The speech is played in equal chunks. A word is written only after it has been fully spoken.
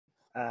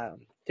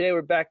Today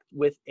we're back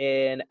with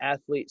an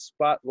athlete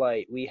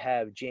spotlight. We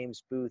have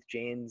James Booth.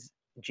 James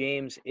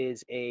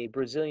is a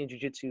Brazilian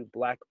Jiu-Jitsu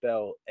black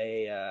belt,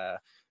 a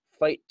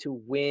fight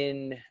to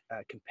win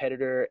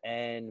competitor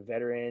and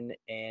veteran,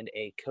 and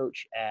a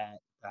coach at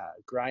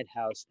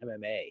Grindhouse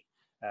MMA.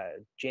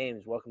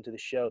 James, welcome to the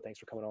show. Thanks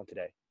for coming on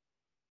today.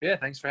 Yeah,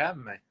 thanks for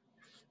having me.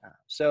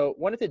 So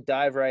wanted to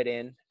dive right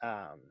in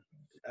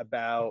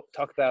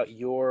talk about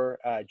your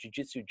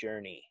jiu-jitsu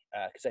journey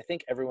because I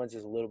think everyone's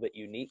is a little bit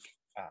unique,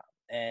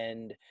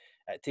 and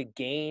to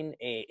gain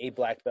a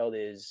black belt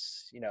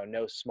is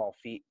no small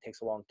feat. It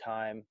takes a long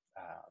time.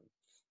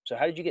 So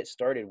how did you get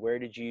started? Where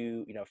did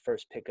you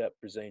first pick up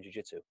Brazilian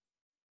jiu-jitsu?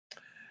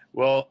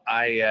 Well,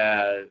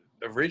 I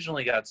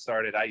originally got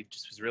started. I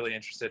just was really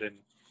interested in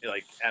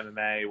like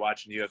MMA,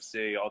 watching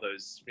UFC, all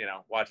those,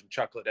 watching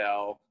Chuck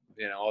Liddell,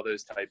 all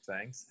those type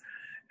things.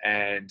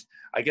 And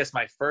I guess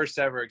my first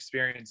ever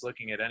experience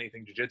looking at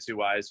anything jiu-jitsu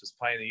wise was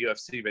playing the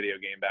UFC video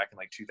game back in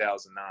like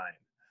 2009.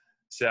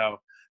 So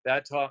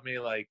that taught me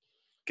like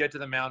get to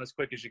the mount as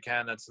quick as you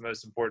can. That's the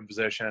most important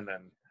position.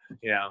 And,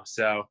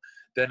 so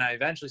then I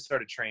eventually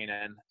started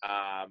training.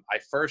 I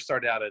first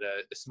started out at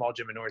a small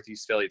gym in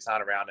Northeast Philly. It's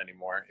not around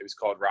anymore. It was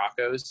called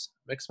Rocco's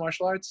Mixed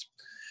Martial Arts.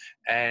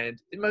 And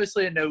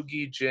mostly a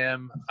no-gi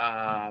gym.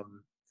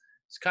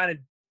 It's kind of,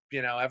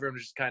 everyone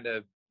just kind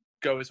of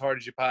go as hard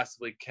as you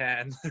possibly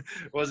can.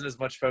 It wasn't as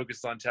much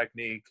focused on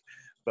technique.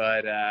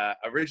 But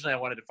originally I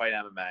wanted to fight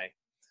MMA.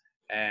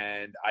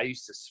 And I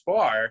used to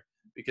spar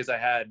because I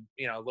had,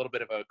 a little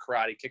bit of a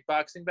karate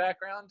kickboxing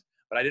background,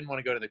 but I didn't want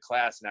to go to the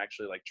class and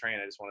actually like train.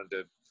 I just wanted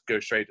to go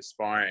straight to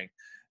sparring.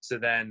 So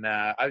then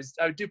I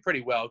would do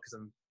pretty well because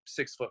I'm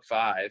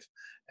 6'5",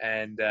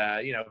 and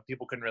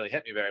people couldn't really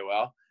hit me very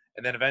well.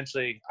 And then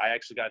eventually I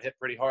actually got hit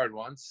pretty hard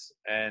once,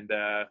 and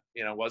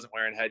wasn't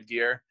wearing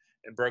headgear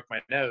and broke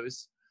my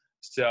nose.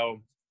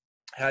 So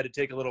I had to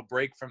take a little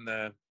break from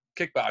the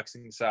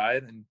kickboxing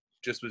side and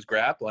just was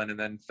grappling, and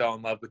then fell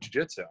in love with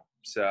jiu-jitsu.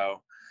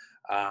 So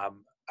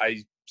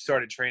I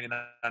started training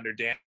under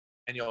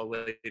Daniel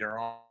later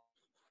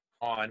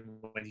on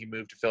when he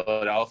moved to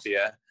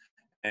Philadelphia,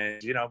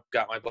 and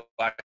got my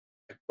black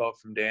belt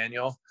from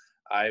Daniel.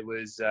 I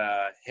was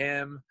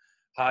him,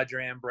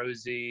 Hadra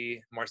Ambrosi,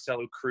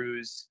 Marcelo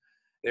Cruz.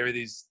 They were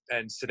these,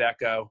 and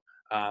Sadeko,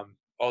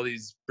 all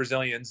these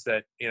Brazilians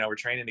that were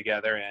training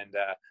together, and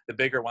the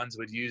bigger ones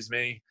would use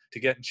me to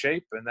get in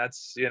shape, and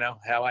that's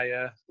how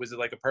I was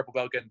like a purple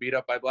belt getting beat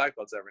up by black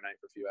belts every night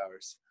for a few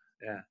hours.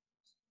 Yeah.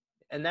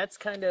 And that's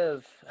kind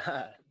of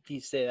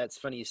you say that's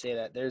funny you say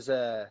that. There's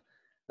a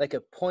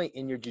point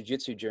in your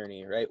jiu-jitsu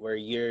journey, right, where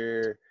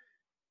you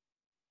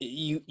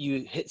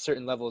hit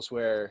certain levels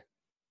where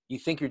you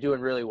think you're doing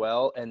really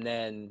well, and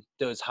then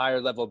those higher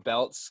level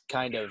belts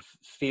kind of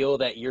feel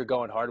that you're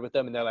going hard with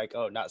them, and they're like,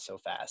 oh, not so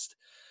fast.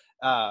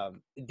 Yeah.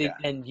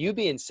 And you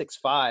being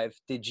 6'5",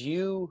 did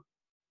you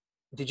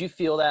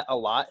feel that a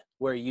lot,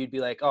 where you'd be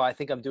like, oh, I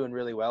think I'm doing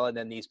really well, and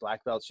then these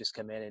black belts just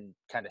come in and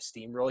kind of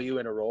steamroll you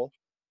in a roll?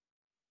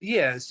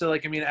 Yeah. So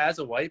like, as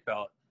a white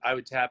belt, I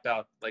would tap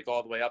out like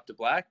all the way up to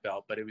black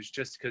belt, but it was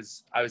just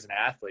because I was an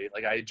athlete.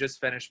 Like I had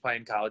just finished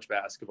playing college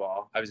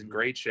basketball. I was in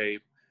great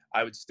shape.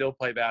 I would still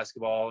play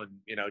basketball and,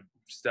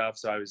 stuff.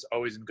 So I was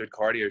always in good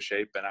cardio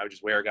shape, and I would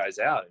just wear guys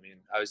out.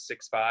 I was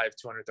 6'5",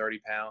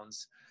 230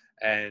 pounds.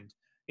 And,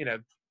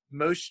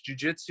 most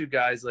jujitsu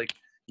guys, like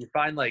you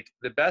find like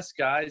the best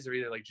guys are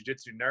either like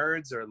jujitsu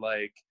nerds or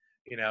like,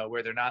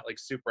 where they're not like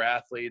super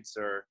athletes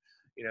or,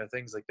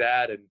 things like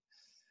that. And,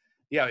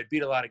 yeah, I'd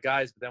beat a lot of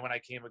guys, but then when I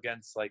came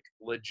against like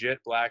legit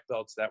black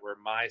belts that were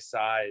my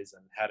size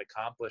and had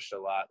accomplished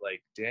a lot,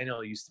 like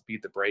Daniel used to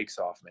beat the brakes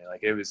off me.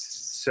 Like it was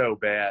so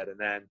bad. And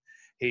then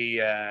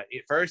at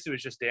first it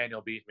was just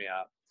Daniel beat me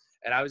up,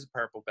 and I was a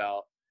purple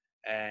belt.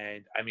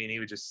 And he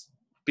would just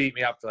beat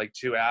me up for like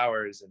 2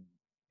 hours, and,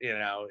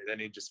 then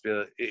he'd just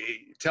be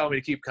tell me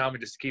to keep coming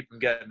just to keep him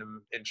getting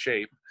him in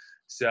shape.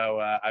 So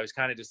I was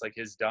kind of just like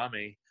his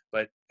dummy,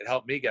 but it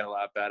helped me get a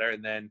lot better.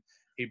 And then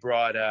he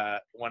brought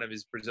one of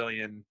his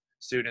Brazilian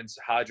students,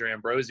 Hadra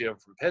Ambrosi, over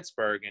from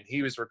Pittsburgh, and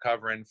he was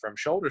recovering from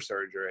shoulder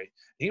surgery.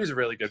 He was a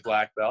really good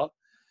black belt.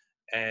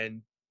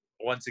 And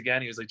once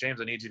again, he was like, James,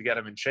 I need you to get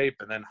him in shape.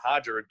 And then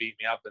Hadra would beat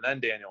me up, and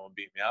then Daniel would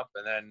beat me up.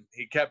 And then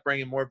he kept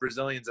bringing more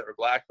Brazilians that were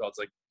black belts,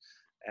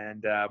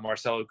 and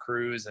Marcelo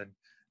Cruz, and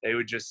they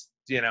would just,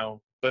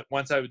 but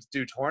once I would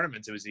do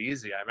tournaments, it was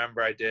easy. I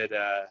remember I did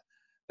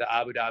the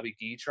Abu Dhabi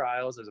Gi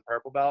trials as a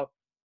purple belt.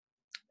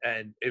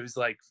 And it was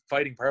like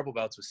fighting purple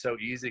belts was so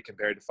easy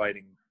compared to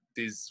fighting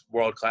these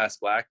world-class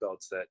black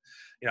belts that,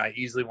 I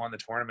easily won the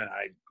tournament.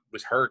 I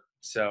was hurt.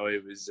 So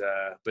it was,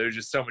 but it was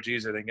just so much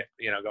easier than,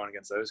 going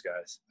against those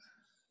guys.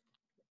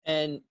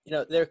 And,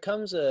 there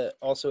comes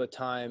also a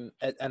time,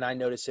 and I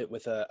notice it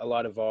with a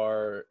lot of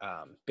our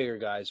bigger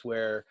guys,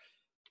 where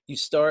you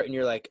start and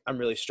you're like, I'm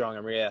really strong,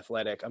 I'm really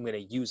athletic, I'm going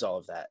to use all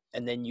of that.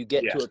 And then you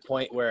get Yeah. to a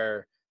point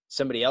where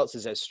somebody else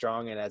is as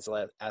strong and as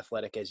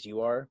athletic as you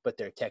are, but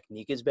their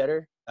technique is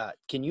better.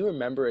 Can you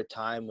remember a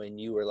time when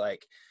you were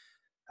like,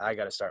 I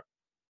got to start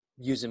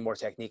using more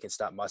technique and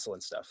stop muscle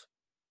and stuff?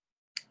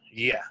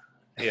 Yeah.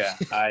 Yeah.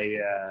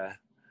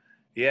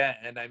 Yeah.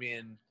 And I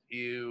mean,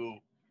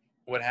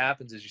 what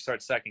happens is you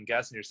start second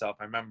guessing yourself.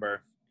 I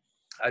remember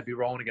I'd be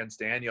rolling against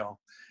Daniel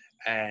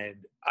and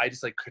I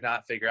just like could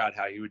not figure out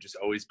how he would just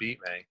always beat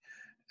me.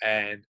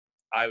 And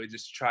I would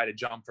just try to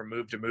jump from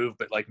move to move,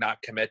 but like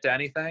not commit to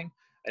anything.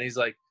 And he's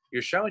like,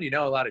 "You're showing you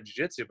know a lot of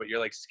jiu-jitsu, but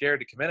you're like scared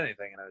to commit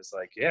anything." And I was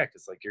like, "Yeah,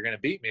 because like you're gonna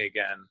beat me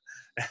again."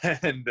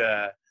 And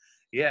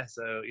yeah,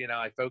 so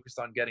I focused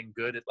on getting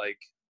good at like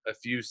a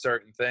few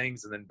certain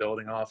things, and then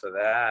building off of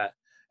that,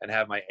 and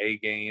have my A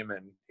game,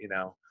 and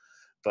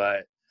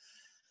but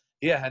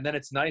yeah, and then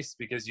it's nice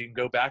because you can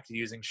go back to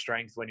using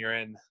strength when you're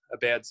in a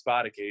bad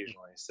spot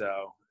occasionally.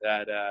 So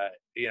that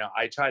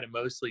I try to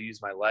mostly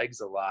use my legs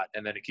a lot,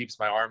 and then it keeps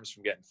my arms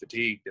from getting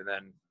fatigued, and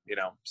then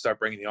start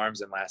bringing the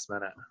arms in last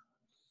minute.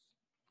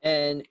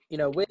 And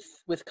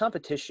with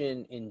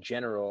competition in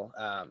general,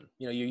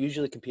 you're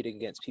usually competing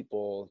against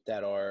people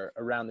that are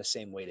around the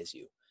same weight as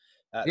you.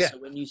 Yeah. So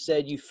when you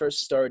said you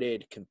first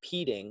started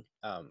competing,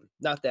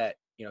 not that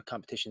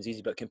competition's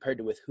easy, but compared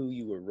to with who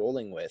you were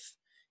rolling with,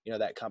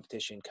 that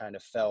competition kind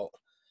of felt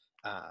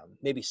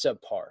maybe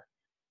subpar.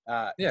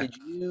 Yeah.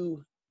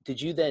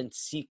 Did you then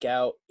seek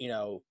out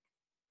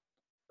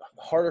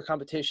harder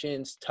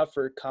competitions,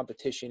 tougher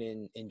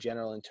competition in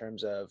general in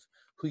terms of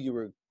who you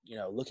were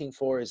looking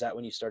for? Is that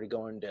when you started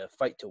going to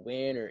fight to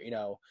win, or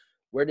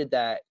where did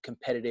that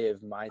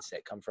competitive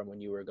mindset come from when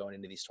you were going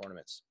into these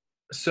tournaments?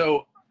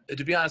 So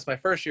to be honest, my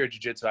first year of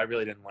jiu-jitsu, I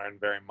really didn't learn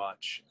very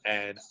much,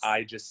 and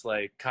I just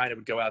like kind of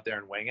would go out there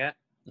and wing it.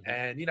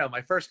 And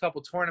my first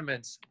couple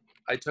tournaments,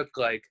 I took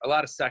like a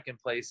lot of second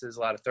places, a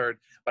lot of third,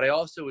 but I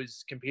also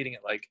was competing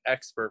at like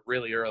expert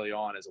really early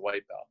on as a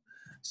white belt.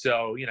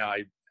 So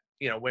I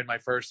win my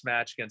first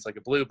match against like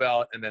a blue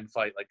belt, and then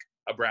fight like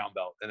a brown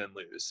belt, and then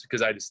lose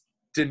because I just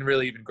didn't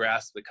really even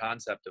grasp the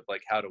concept of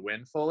like how to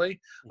win fully.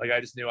 Like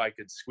I just knew I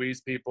could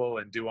squeeze people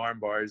and do arm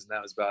bars, and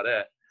that was about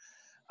it.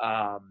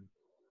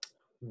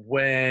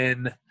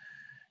 When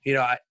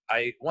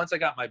I once I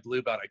got my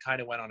blue belt, I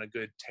kind of went on a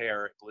good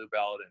tear at blue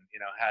belt, and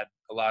had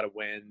a lot of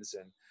wins,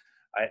 and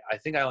I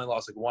think I only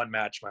lost like one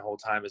match my whole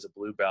time as a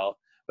blue belt.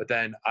 But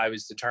then I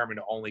was determined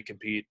to only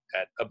compete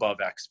at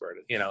above expert,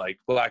 like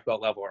black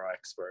belt level or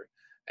expert.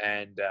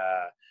 And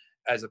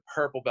as a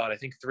purple belt, I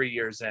think 3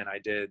 years in, I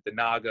did the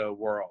Naga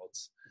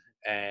Worlds,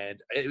 and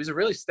it was a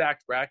really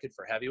stacked bracket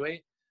for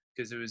heavyweight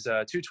because it was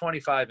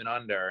 225 and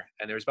under,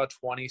 and there was about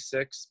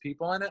 26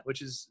 people in it,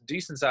 which is a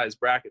decent sized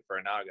bracket for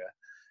a Naga.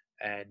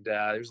 And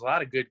there's a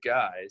lot of good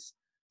guys.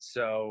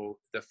 So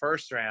the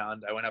first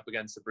round, I went up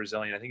against the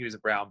Brazilian. I think he was a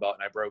brown belt,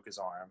 and I broke his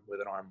arm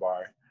with an arm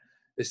bar.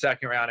 The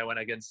second round, I went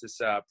against this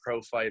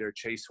pro fighter,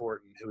 Chase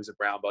Horton, who was a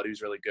brown belt. He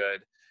was really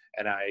good,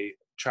 and I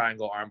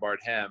triangle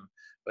armbarred him.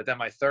 But then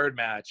my third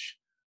match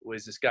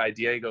was this guy,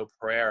 Diego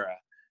Pereira,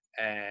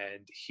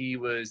 and he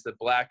was the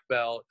black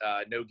belt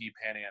no-gi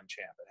Pan Am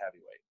champ at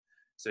heavyweight.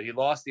 So he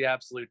lost the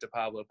absolute to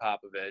Pablo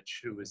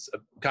Popovich, who was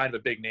kind of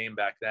a big name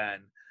back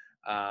then.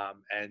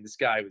 And this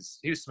guy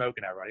he was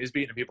smoking everyone. He was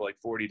beating people like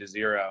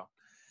 40-0.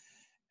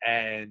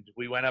 And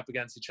we went up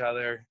against each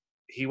other.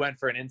 He went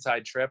for an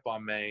inside trip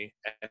on me.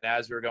 And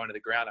as we were going to the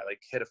ground, I like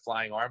hit a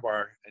flying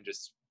armbar and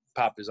just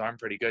popped his arm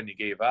pretty good, and he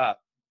gave up.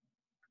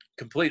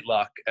 Complete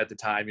luck at the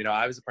time.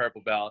 I was a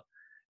purple belt,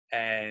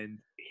 and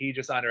he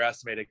just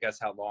underestimated, I guess,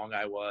 how long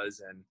I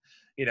was. And,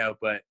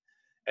 but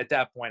at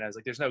that point I was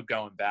like, there's no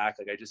going back.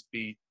 Like I just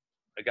beat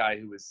a guy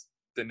who was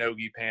the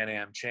no-gi Pan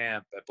Am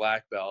champ at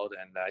black belt,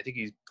 and I think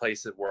he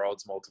placed at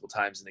Worlds multiple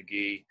times in the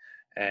gi.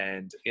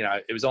 And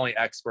it was only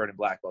expert and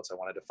black belts I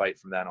wanted to fight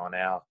from then on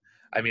out.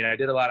 I mean, I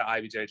did a lot of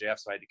IBJJF,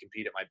 so I had to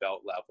compete at my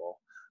belt level.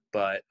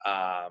 But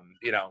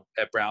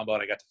at brown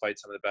belt, I got to fight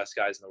some of the best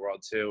guys in the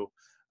world too.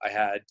 I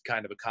had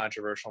kind of a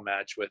controversial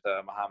match with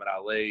Muhammad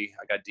Ali.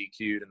 I got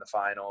DQ'd in the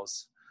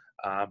finals.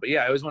 But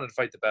yeah, I always wanted to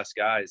fight the best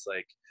guys.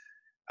 Like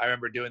I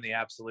remember doing the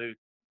absolute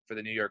for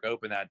the New York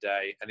Open that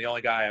day, and the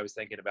only guy I was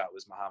thinking about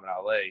was Muhammad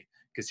Ali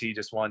because he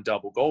just won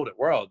double gold at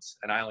Worlds,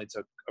 and I only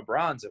took a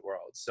bronze at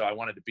Worlds, so I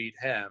wanted to beat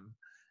him.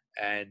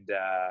 And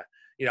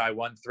I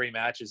won 3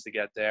 matches to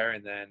get there,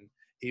 and then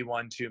he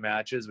won 2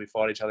 matches. We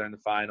fought each other in the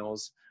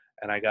finals,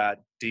 and I got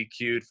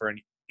DQ'd for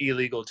an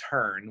illegal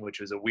turn, which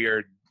was a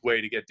weird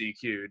way to get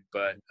DQ'd,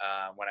 but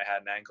when I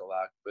had an ankle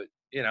lock. But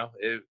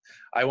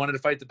I wanted to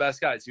fight the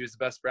best guys. He was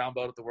the best brown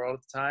belt at the world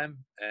at the time,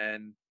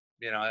 and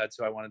that's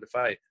who I wanted to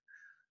fight.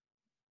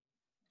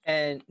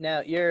 And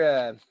now you're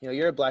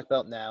a black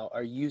belt now.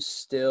 Are you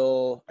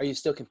still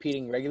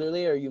competing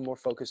regularly, or are you more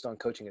focused on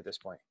coaching at this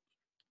point?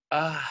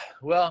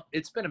 Well,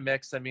 it's been a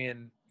mix. I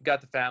mean,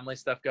 got the family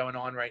stuff going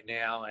on right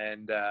now,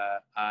 and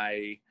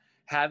I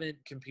haven't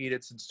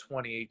competed since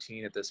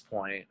 2018 at this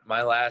point.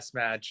 My last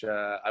match,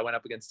 I went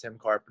up against Tim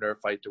Carpenter,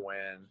 fight to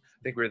win. I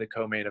think we were the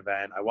co-main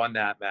event. I won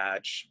that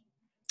match.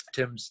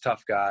 Tim's a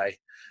tough guy.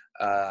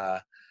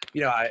 I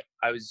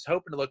was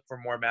hoping to look for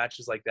more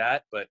matches like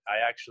that, but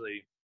I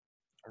actually,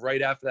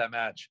 right after that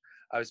match,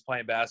 I was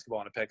playing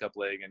basketball in a pickup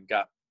league and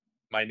got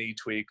my knee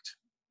tweaked.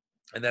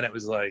 And then it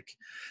was like,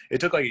 it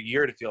took like a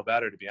year to feel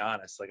better, to be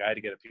honest. Like I had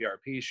to get a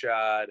PRP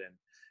shot, and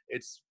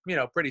it's,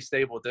 pretty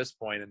stable at this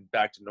point and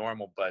back to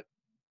normal, but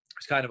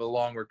it's kind of a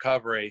long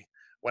recovery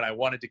when I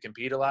wanted to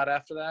compete a lot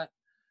after that.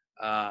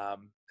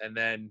 And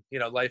then,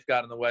 life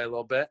got in the way a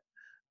little bit,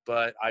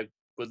 but I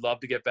would love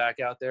to get back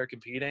out there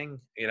competing.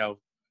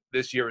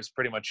 This year was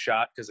pretty much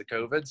shot because of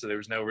COVID, so there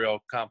was no real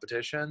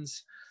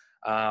competitions.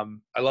 I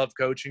love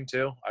coaching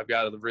too. I've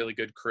got a really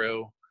good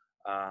crew.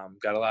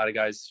 Got a lot of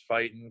guys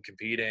fighting,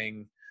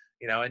 competing,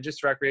 and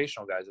just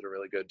recreational guys that are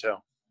really good too.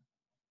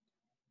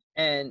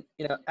 And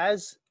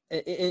as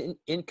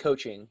in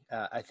coaching,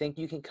 I think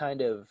you can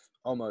kind of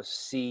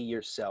almost see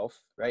yourself,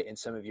 right, in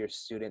some of your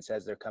students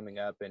as they're coming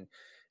up. And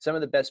some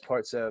of the best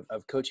parts of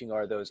coaching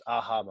are those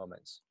aha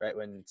moments, right?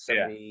 When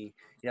somebody,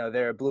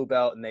 they're a blue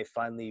belt and they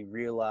finally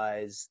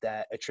realize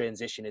that a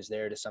transition is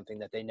there to something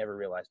that they never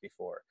realized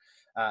before.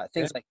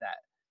 Things like that.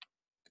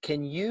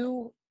 Can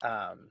you,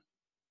 I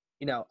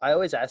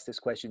always ask this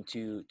question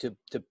to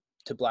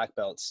black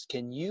belts.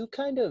 Can you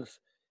kind of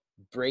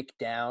break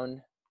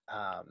down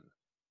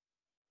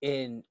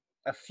in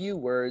a few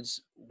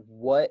words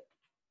what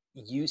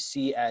you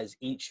see as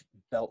each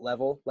belt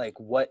level, like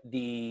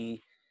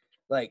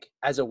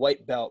as a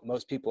white belt,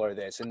 most people are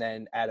this, and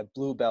then at a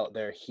blue belt,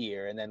 they're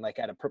here, and then like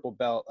at a purple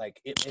belt,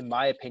 in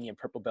my opinion,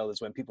 purple belt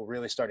is when people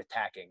really start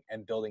attacking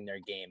and building their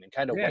game, and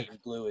kind of white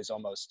and blue is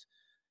almost,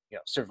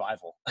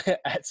 survival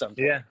at some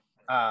point.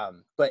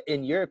 But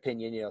in your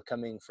opinion,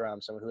 coming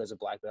from someone who has a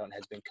black belt and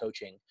has been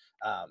coaching,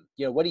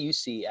 what do you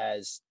see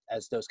as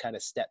those kind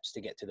of steps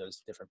to get to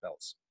those different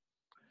belts?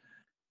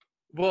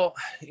 Well,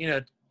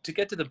 to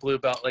get to the blue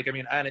belt,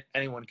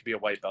 anyone could be a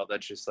white belt.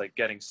 That's just like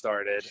getting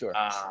started. Sure.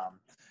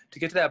 To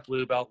get to that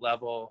blue belt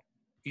level,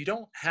 you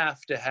don't have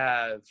to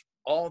have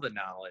all the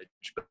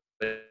knowledge,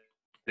 but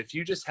if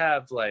you just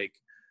have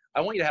I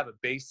want you to have a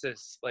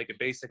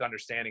basic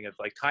understanding of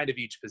kind of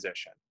each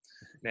position.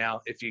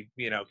 Now, if you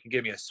can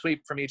give me a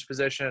sweep from each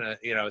position,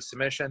 a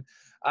submission,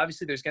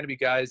 obviously there's going to be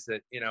guys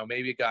that,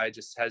 maybe a guy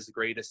just has the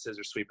greatest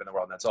scissor sweep in the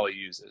world and that's all he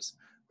uses.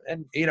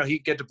 And, he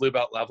can get to blue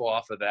belt level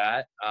off of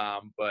that.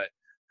 But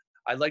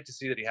I'd like to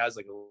see that he has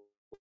a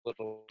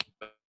little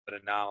bit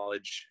of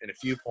knowledge in a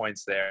few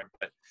points there.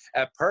 But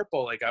at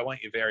purple, I want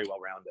you very well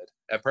rounded.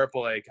 At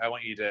purple, I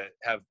want you to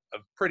have a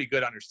pretty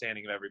good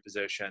understanding of every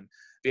position,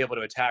 be able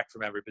to attack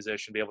from every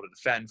position, be able to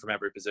defend from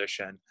every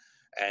position.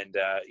 And,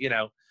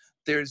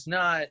 there's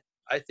not,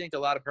 I think a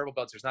lot of purple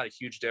belts, there's not a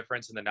huge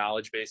difference in the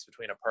knowledge base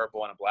between a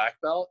purple and a black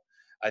belt.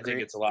 I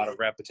think it's a lot of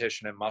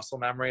repetition and muscle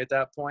memory at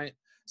that point.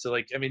 So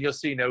you'll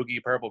see no-gi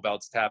purple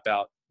belts tap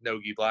out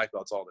no-gi black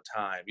belts all the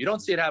time. You don't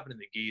see it happen in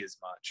the gi as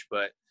much,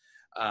 but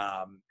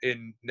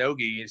in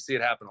no-gi, you see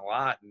it happen a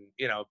lot. And,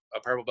 a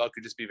purple belt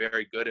could just be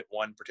very good at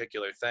one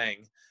particular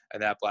thing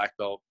and that black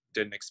belt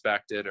didn't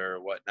expect it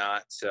or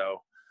whatnot.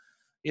 So,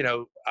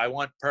 I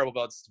want purple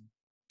belts to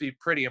be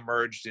pretty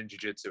immersed in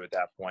jiu-jitsu at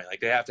that point.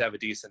 They have to have a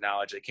decent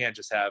knowledge. They can't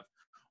just have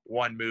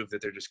one move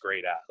that they're just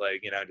great at.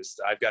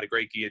 I've got a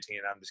great guillotine.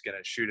 I'm just going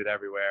to shoot it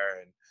everywhere.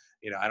 And,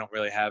 I don't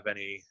really have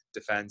any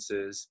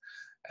defenses.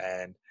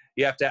 And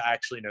you have to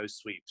actually know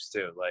sweeps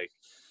too.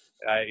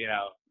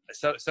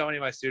 So many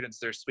of my students,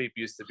 their sweep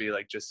used to be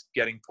just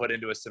getting put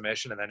into a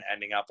submission and then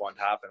ending up on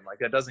top. And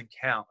that doesn't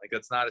count.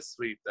 That's not a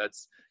sweep.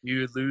 That's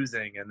you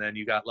losing. And then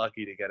you got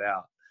lucky to get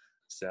out.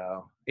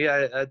 So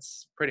yeah,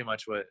 that's pretty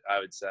much what I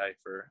would say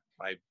for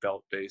my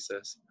belt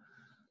basis.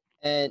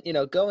 And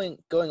going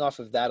off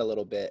of that a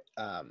little bit,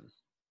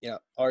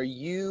 are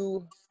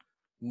you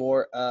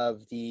more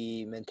of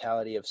the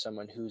mentality of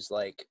someone who's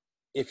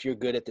if you're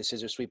good at the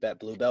scissor sweep at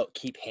blue belt,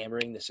 keep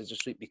hammering the scissor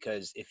sweep,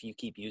 because if you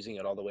keep using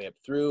it all the way up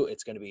through,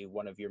 it's going to be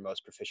one of your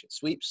most proficient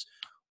sweeps?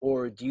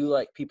 Or do you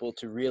like people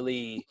to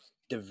really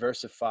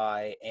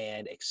diversify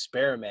and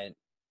experiment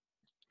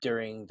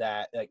during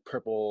that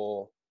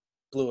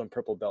blue and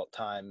purple belt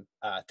time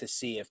to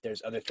see if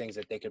there's other things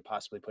that they could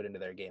possibly put into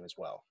their game as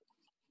well?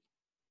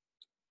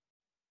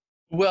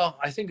 Well,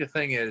 I think the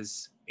thing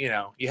is,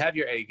 you have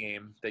your A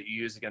game that you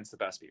use against the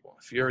best people.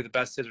 If you're the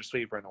best scissor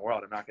sweeper in the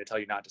world, I'm not going to tell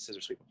you not to scissor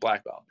sweep a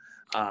black belt.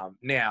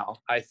 Now,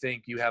 I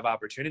think you have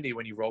opportunity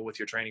when you roll with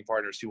your training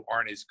partners who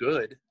aren't as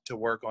good to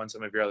work on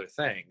some of your other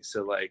things.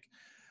 So,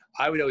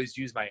 I would always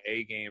use my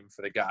A game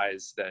for the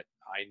guys that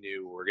I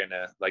knew were going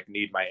to,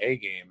 need my A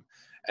game.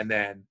 And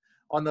then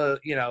on the,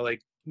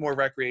 more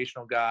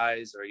recreational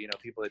guys or,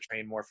 people that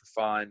train more for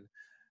fun,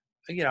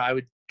 I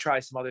would try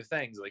some other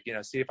things,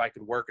 see if I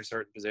could work a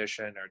certain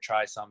position or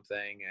try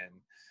something. And,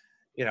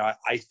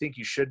 I think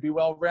you should be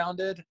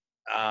well-rounded.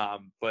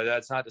 But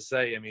that's not to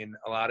say,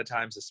 a lot of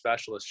times the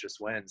specialist just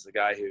wins. The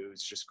guy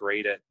who's just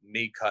great at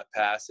knee cut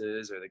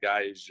passes or the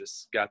guy who's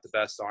just got the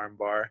best arm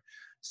bar.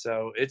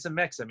 So it's a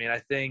mix.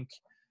 I think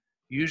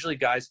usually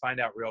guys find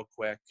out real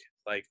quick,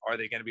 are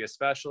they going to be a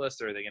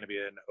specialist or are they going to be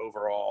an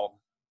overall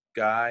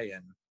guy?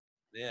 And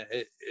yeah,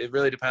 it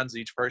really depends.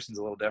 Each person's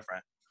a little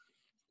different.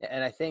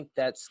 And I think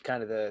that's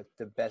kind of the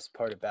best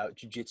part about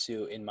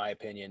jiu-jitsu, in my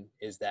opinion,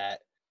 is that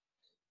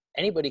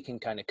anybody can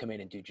kind of come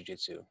in and do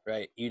jiu-jitsu,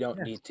 right? You don't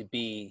need to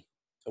be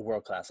a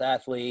world-class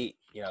athlete.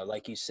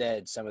 Like you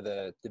said, some of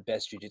the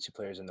best jiu-jitsu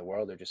players in the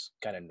world are just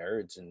kind of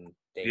nerds, and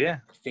they Yeah.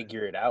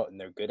 figure it out and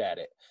they're good at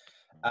it.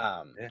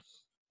 Um, Yeah.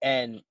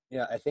 and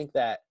I think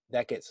that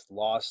gets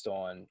lost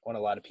on a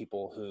lot of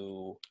people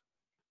who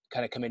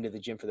kind of come into the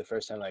gym for the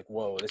first time, like,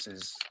 whoa, this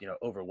is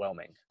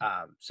overwhelming.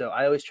 So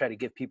I always try to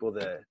give people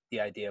the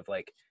idea of,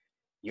 like,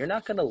 you're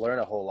not going to learn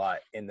a whole lot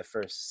in the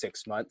first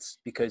 6 months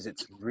because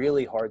it's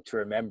really hard to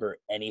remember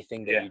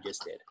anything that Yeah. you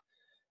just did.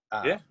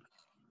 Yeah.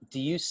 Do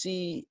you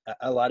see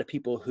a lot of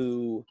people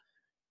who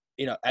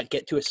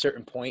get to a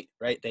certain point,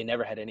 right? They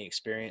never had any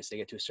experience. They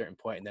get to a certain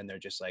point and then they're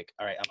just like,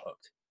 all right, I'm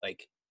hooked.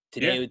 Like,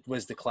 Yeah. today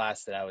was the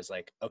class that I was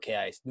like, okay,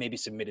 I maybe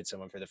submitted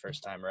someone for the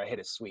first time, or I hit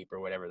a sweep, or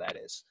whatever that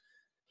is.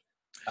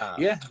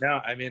 Yeah.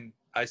 No, I mean,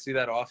 I see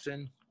that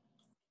often.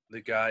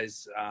 The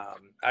guys,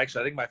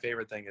 actually, I think my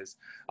favorite thing is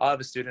I'll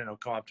have a student who'll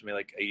come up to me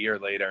like a year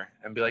later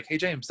and be like, "Hey,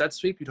 James, that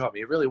sweep you taught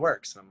me, it really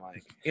works." And I'm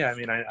like, "Yeah, I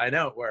mean, I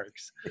know it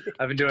works.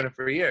 I've been doing it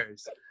for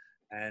years."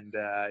 And,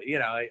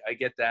 I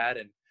get that.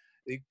 And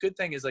the good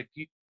thing is, like,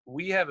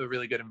 we have a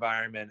really good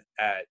environment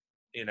at,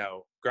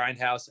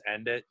 Grindhouse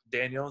and at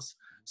Daniels.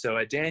 So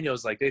at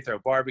Daniels, like, they throw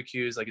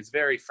barbecues, like, it's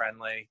very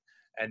friendly.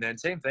 And then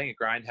same thing at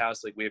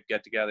Grindhouse, like, we have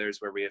get-togethers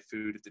where we have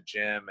food at the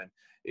gym, and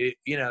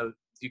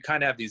you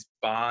kind of have these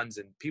bonds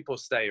and people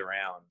stay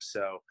around.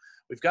 So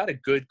we've got a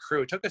good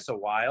crew. It took us a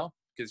while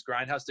because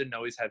Grindhouse didn't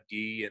always have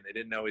gi, and they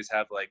didn't always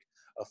have like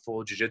a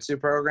full jiu-jitsu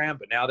program.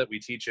 But now that we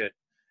teach it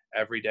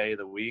every day of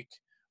the week,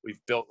 we've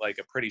built like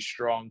a pretty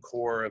strong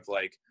core of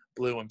like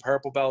blue and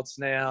purple belts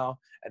now.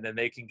 And then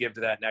they can give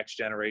to that next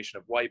generation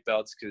of white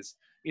belts, because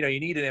you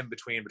need an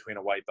in-between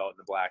a white belt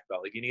and a black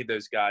belt. Like, you need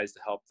those guys to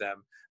help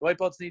them. The white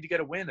belts need to get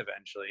a win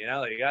eventually.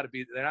 Like,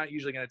 they're not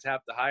usually going to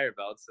tap the higher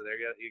belts. So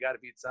you got to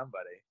beat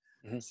somebody.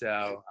 Mm-hmm.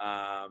 So,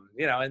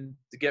 and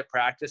to get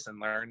practice and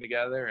learn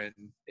together. And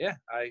yeah,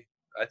 I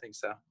think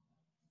so.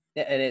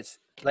 Yeah, and it's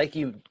like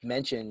you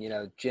mentioned,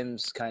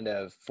 gyms kind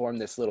of form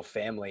this little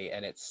family,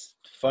 and it's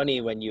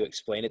funny when you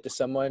explain it to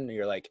someone.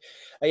 You're like,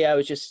 "Oh yeah, I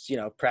was just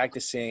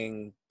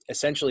practicing,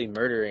 essentially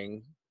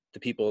murdering the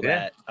people Yeah.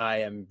 that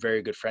I am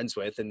very good friends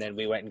with, and then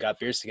we went and got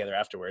beers together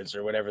afterwards,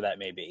 or whatever that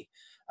may be."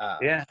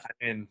 Yeah,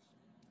 I mean,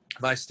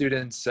 my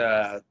students,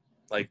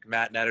 like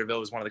Matt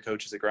Netterville was one of the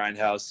coaches at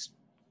Grindhouse.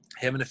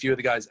 Him and a few of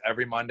the guys,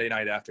 every Monday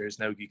night after his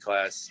no-gi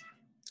class,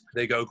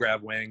 they go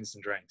grab wings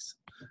and drinks.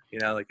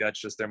 Like, that's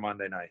just their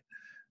Monday night.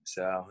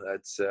 So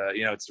that's,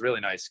 it's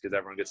really nice because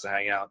everyone gets to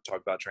hang out, talk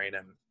about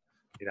training,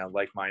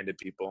 like-minded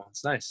people.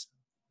 It's nice.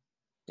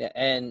 Yeah,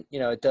 and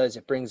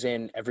it brings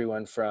in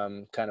everyone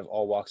from kind of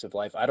all walks of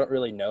life. I don't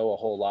really know a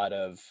whole lot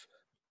of,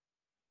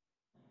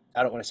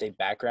 I don't want to say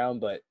background,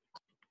 but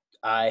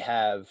I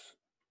have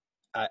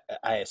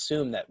I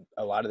assume that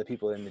a lot of the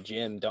people in the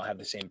gym don't have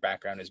the same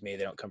background as me.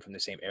 They don't come from the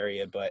same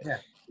area, but Yeah.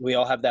 we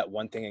all have that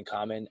one thing in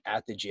common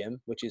at the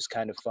gym, which is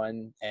kind of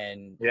fun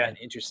and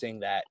interesting,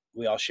 that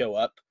we all show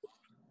up,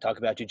 talk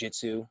about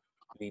jiu-jitsu,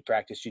 we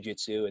practice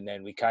jiu-jitsu, and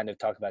then we kind of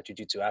talk about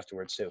jiu-jitsu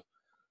afterwards too.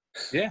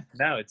 Yeah,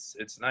 no,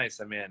 it's nice.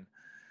 I mean,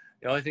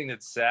 the only thing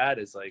that's sad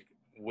is, like,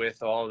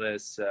 with all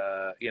this,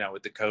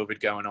 with the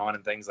COVID going on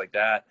and things like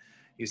that,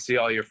 you see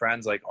all your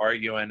friends like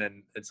arguing,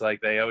 and it's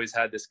like they always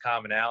had this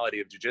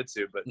commonality of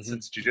jiu-jitsu, but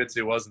since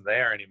jiu-jitsu wasn't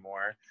there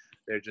anymore,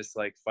 they're just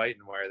like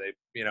fighting where they,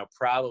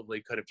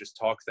 probably could have just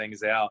talked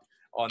things out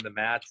on the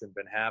mats and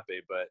been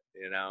happy. But,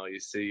 you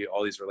see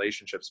all these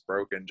relationships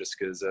broken just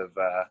because of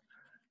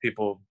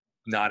people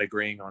not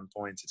agreeing on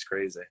points. It's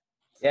crazy.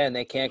 Yeah, and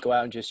they can't go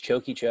out and just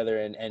choke each other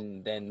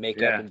and then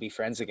make up and be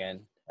friends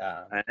again.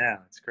 I know,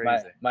 it's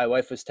crazy. My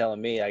wife was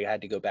telling me I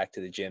had to go back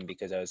to the gym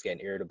because I was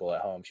getting irritable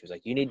at home. She was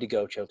like, "You need to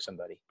go choke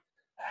somebody."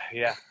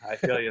 Yeah, I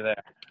feel you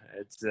there.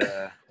 It's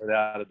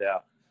without a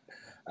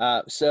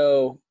doubt.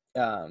 So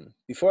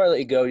before I let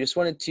you go, just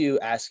wanted to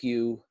ask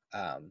you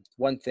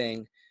one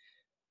thing.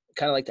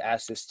 Kind of like to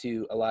ask this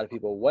to a lot of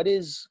people. What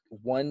is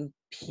one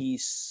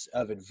piece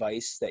of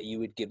advice that you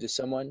would give to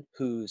someone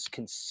who's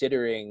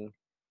considering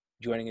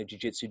joining a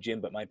jiu-jitsu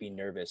gym but might be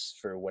nervous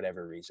for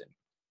whatever reason?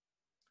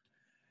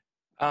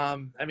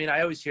 I mean,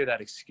 I always hear that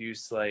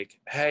excuse, like,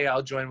 "Hey,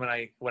 I'll join when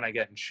I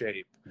get in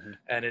shape."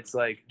 And it's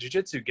like,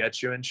 jiu-jitsu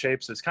gets you in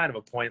shape, so it's kind of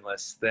a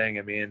pointless thing.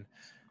 I mean,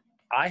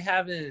 I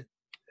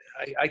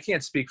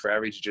can't speak for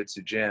every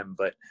jiu-jitsu gym,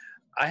 but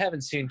I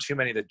haven't seen too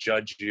many that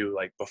judge you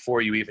like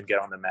before you even get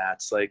on the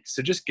mats. Like,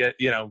 so just get,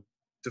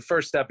 the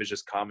first step is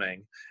just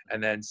coming,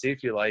 and then see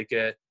if you like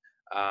it.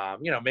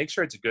 Make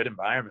sure it's a good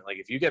environment. Like,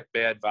 if you get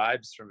bad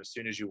vibes from as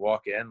soon as you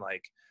walk in,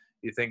 like,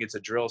 you think it's a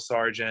drill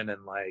sergeant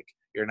and like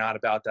you're not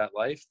about that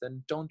life,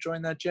 then don't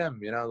join that gym.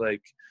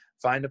 Like,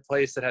 find a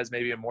place that has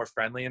maybe a more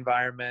friendly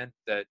environment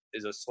that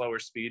is a slower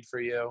speed for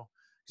you,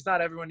 because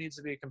not everyone needs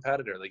to be a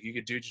competitor. Like, you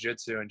could do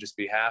jiu-jitsu and just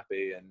be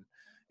happy. And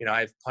I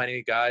have plenty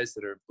of guys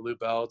that are blue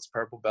belts,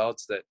 purple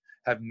belts, that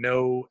have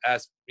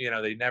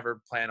they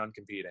never plan on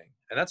competing,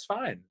 and that's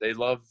fine. They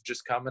love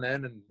just coming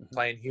in and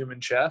playing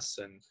human chess.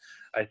 And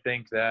I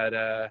think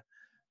that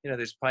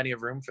there's plenty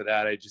of room for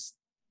that. I just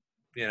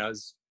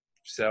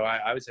so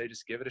I would say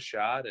just give it a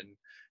shot and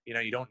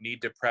you don't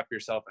need to prep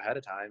yourself ahead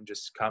of time.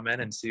 Just come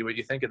in and see what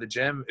you think of the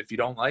gym. If you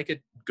don't like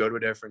it, go to a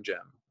different gym.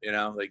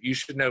 Like you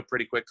should know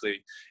pretty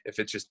quickly if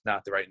it's just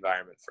not the right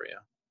environment for you.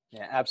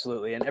 Yeah,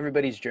 absolutely. And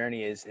everybody's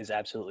journey is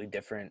absolutely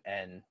different.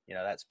 And,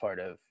 that's part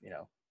of,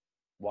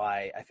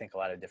 why I think a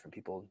lot of different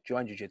people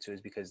join jiu-jitsu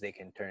is because they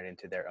can turn it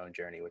into their own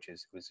journey, which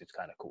is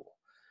kind of cool.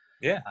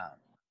 Yeah.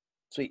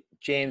 Sweet.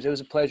 James, it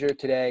was a pleasure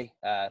today.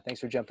 Thanks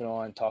for jumping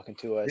on, talking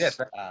to us.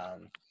 Yeah.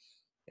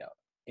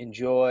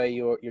 Enjoy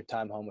your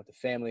time home with the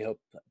family. Hope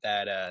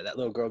that that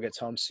little girl gets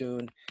home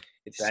soon.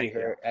 Get to see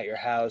her at your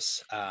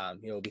house.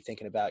 We'll be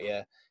thinking about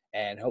you,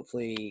 and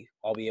hopefully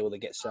I'll be able to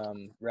get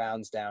some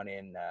rounds down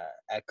in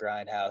at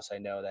Grindhouse. I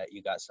know that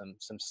you got some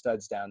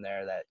studs down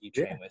there that you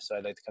train with, so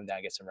I'd like to come down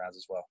and get some rounds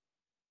as well.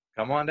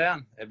 Come on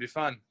down. It'd be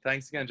fun.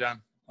 Thanks again,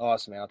 John.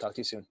 Awesome, man. I'll talk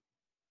to you soon.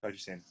 Talk to you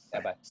soon.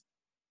 Bye-bye.